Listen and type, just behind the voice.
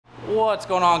What's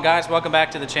going on, guys? Welcome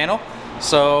back to the channel.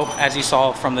 So as you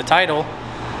saw from the title,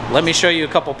 let me show you a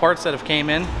couple parts that have came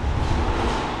in.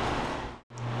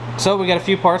 So we got a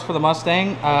few parts for the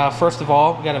Mustang. First of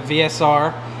all, we got a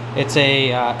VSR. It's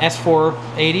a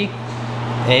S480,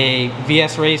 a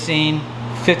VS Racing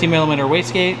 50mm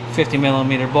wastegate,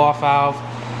 50mm blow-off valve,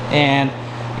 and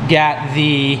got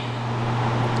the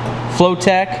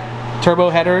Flowtech turbo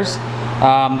headers.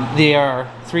 They are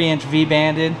 3-inch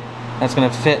V-banded. That's going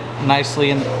to fit nicely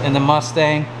in the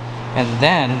Mustang. And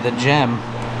then the gem,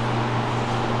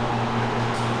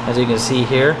 as you can see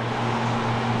here,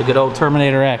 the good old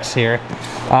Terminator X here.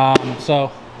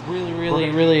 So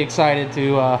really excited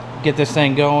to get this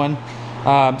thing going.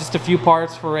 Just a few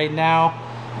parts for right now,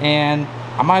 and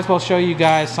I might as well show you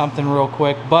guys something real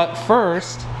quick. But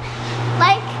first,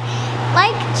 like,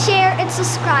 share, and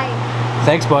subscribe.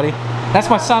 Thanks, buddy. That's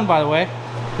my son, by the way.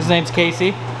 His name's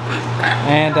Casey,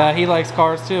 and he likes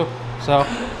cars too. So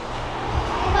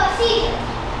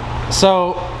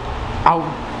I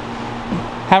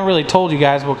haven't really told you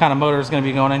guys what kind of motor is going to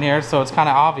be going in here, so it's kind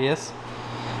of obvious,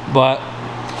 but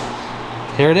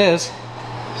here it is.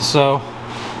 So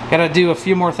got to do a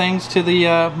few more things to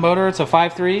the motor. It's a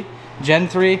 5.3 Gen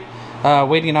 3,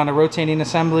 waiting on a rotating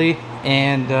assembly,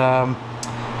 and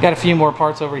got a few more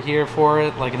parts over here for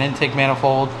it, like an intake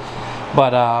manifold,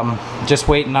 but just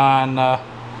waiting on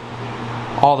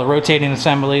all the rotating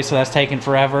assembly, so that's taking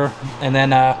forever. And then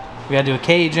we got to do a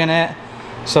cage in it,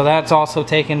 so that's also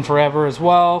taking forever as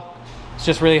well. It's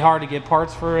just really hard to get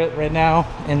parts for it right now.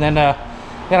 And then got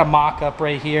a mock-up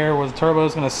right here where the turbo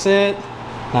is going to sit,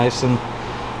 nice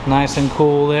and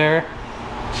cool there.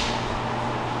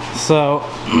 So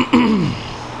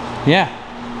yeah.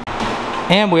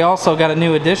 And we also got a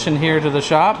new addition here to the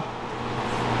shop.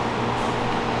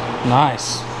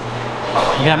 Nice.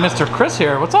 We got Mr. Chris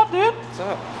here. What's up, dude? What's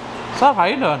up? What's up? How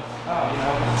you doing? Oh, you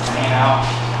know, just hanging out.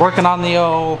 Working on the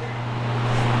old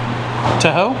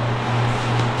Tahoe?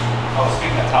 Oh,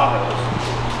 speaking of Tahoes,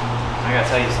 I gotta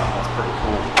tell you something that's pretty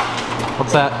cool.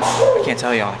 What's that? I can't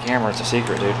tell you on the camera. It's a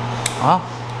secret, dude. Well,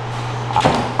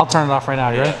 I'll turn it off right now.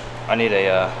 You ready? I need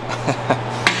a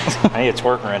I need a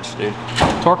torque wrench, dude.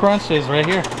 Torque wrench is right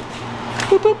here.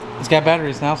 Boop, boop. It's got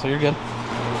batteries now, so you're good.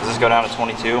 Does this go down to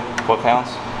 22 foot-pounds?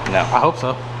 No. I hope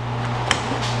so.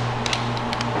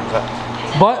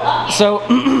 But, so,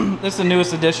 this is the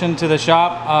newest addition to the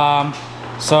shop.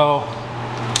 So,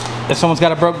 if someone's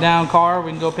got a broke down car,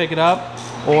 we can go pick it up,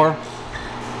 or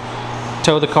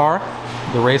tow the car,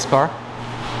 the race car,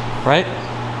 right?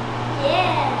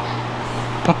 Yeah.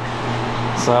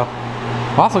 So,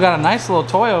 we also got a nice little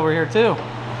toy over here too.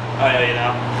 Oh yeah, you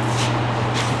know.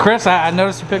 Chris, I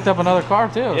noticed you picked up another car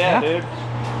too. Yeah, dude.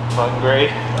 Fucking great.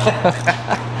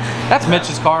 That's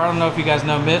Mitch's car. I don't know if you guys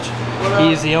know Mitch.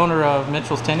 He's the owner of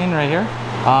Mitchell's Tinning right here.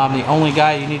 The only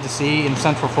guy you need to see in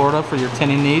Central Florida for your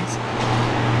tinning needs.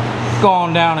 Go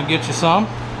on down and get you some.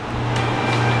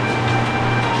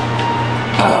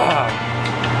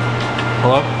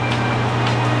 Hello?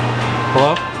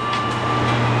 Hello?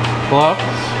 Hello?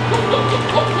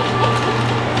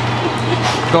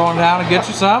 Going down and get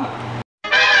you some?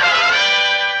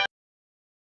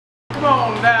 Come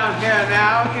on down here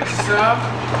now, get you some.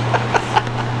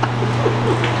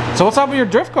 So what's up with your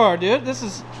drift car, dude? This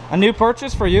is a new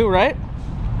purchase for you, right?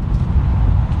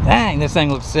 Dang, this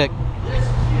thing looks sick.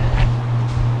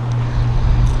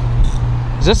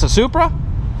 Is this a Supra?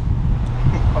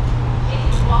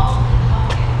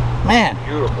 Man,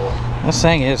 Beautiful. this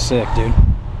thing is sick, dude.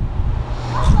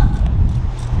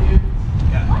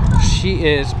 She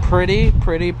is pretty.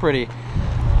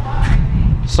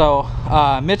 So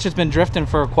Mitch has been drifting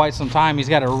for quite some time. He's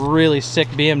got a really sick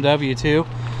BMW too.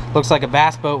 Looks like a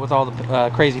bass boat with all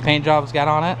the crazy paint jobs got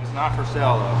on it. It's not for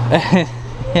sale though.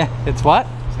 Yeah, it's what?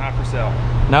 It's not for sale.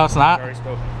 No, it's not. Already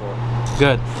spoken for.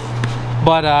 Good.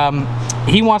 But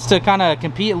he wants to kind of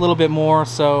compete a little bit more,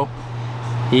 so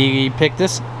he picked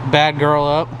this bad girl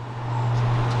up,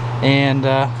 and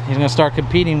he's gonna start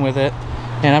competing with it.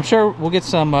 And I'm sure we'll get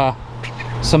some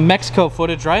Mexico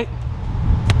footage, right,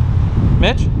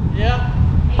 Mitch? Yeah.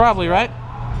 Probably, right?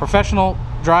 Professional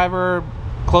driver,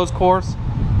 closed course.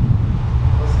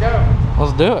 Let's go.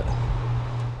 Let's do it.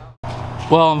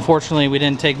 Well, unfortunately, we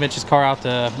didn't take Mitch's car out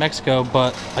to Mexico,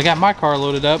 but I got my car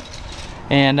loaded up,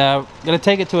 and gonna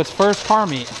take it to its first car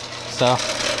meet. So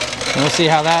we'll see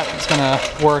how that's gonna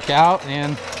work out,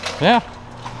 and yeah.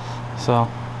 So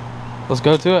let's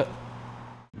go to it.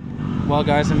 Well,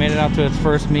 guys, I made it out to its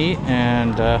first meet,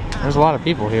 and there's a lot of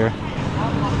people here.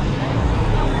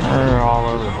 They're all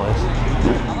over the place.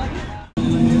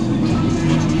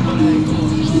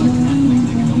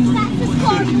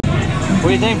 What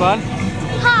do you think, bud?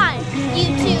 Hi,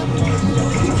 YouTube.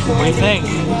 What do you think?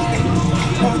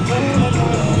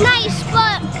 Nice,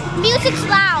 but music's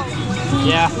loud.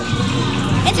 Yeah.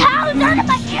 It's how none of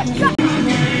my eardrum.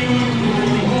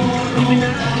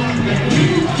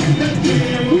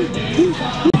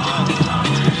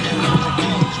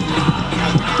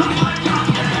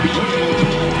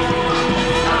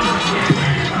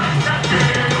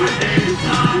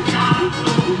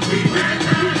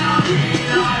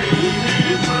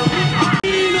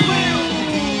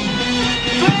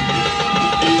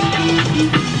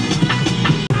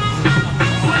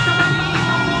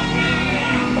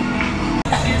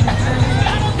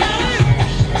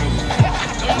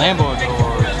 Lambo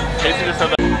doors.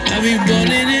 I be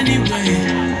ballin' anyway.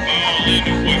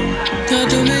 God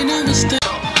don't make no mistake.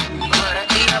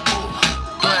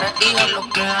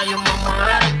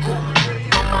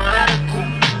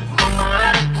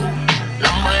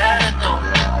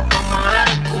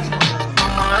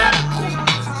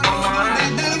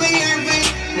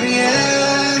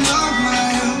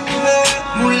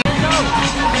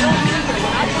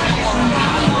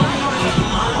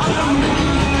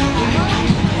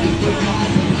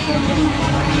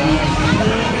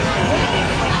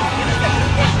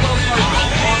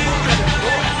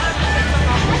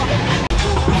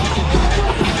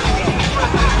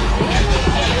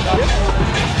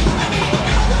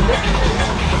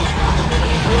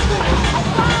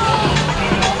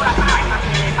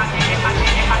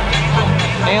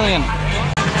 Alien.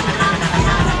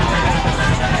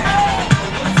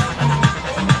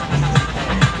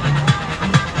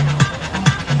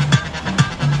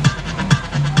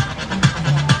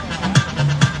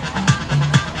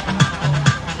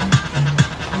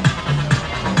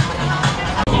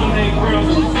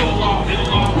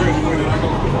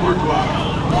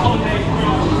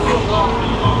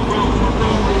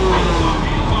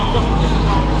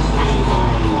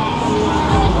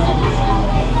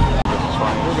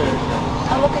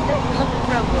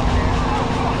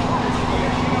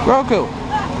 Roku.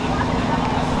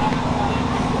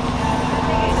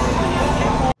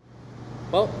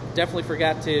 Well, definitely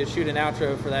forgot to shoot an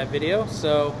outro for that video,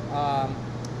 so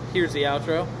here's the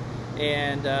outro.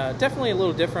 And definitely a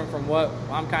little different from what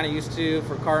I'm kind of used to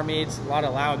for car meets. A lot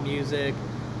of loud music.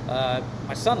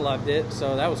 My son loved it,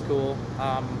 so that was cool.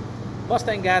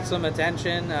 Mustang got some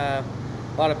attention. A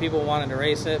lot of people wanted to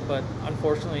race it, but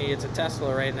unfortunately it's a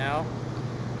Tesla right now,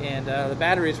 and the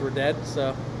batteries were dead.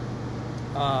 So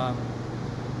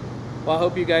well, I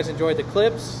hope you guys enjoyed the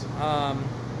clips.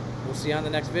 We'll see you on the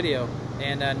next video.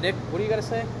 And Nick, what do you got to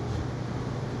say?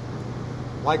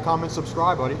 Like, comment,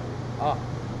 subscribe, buddy. Oh.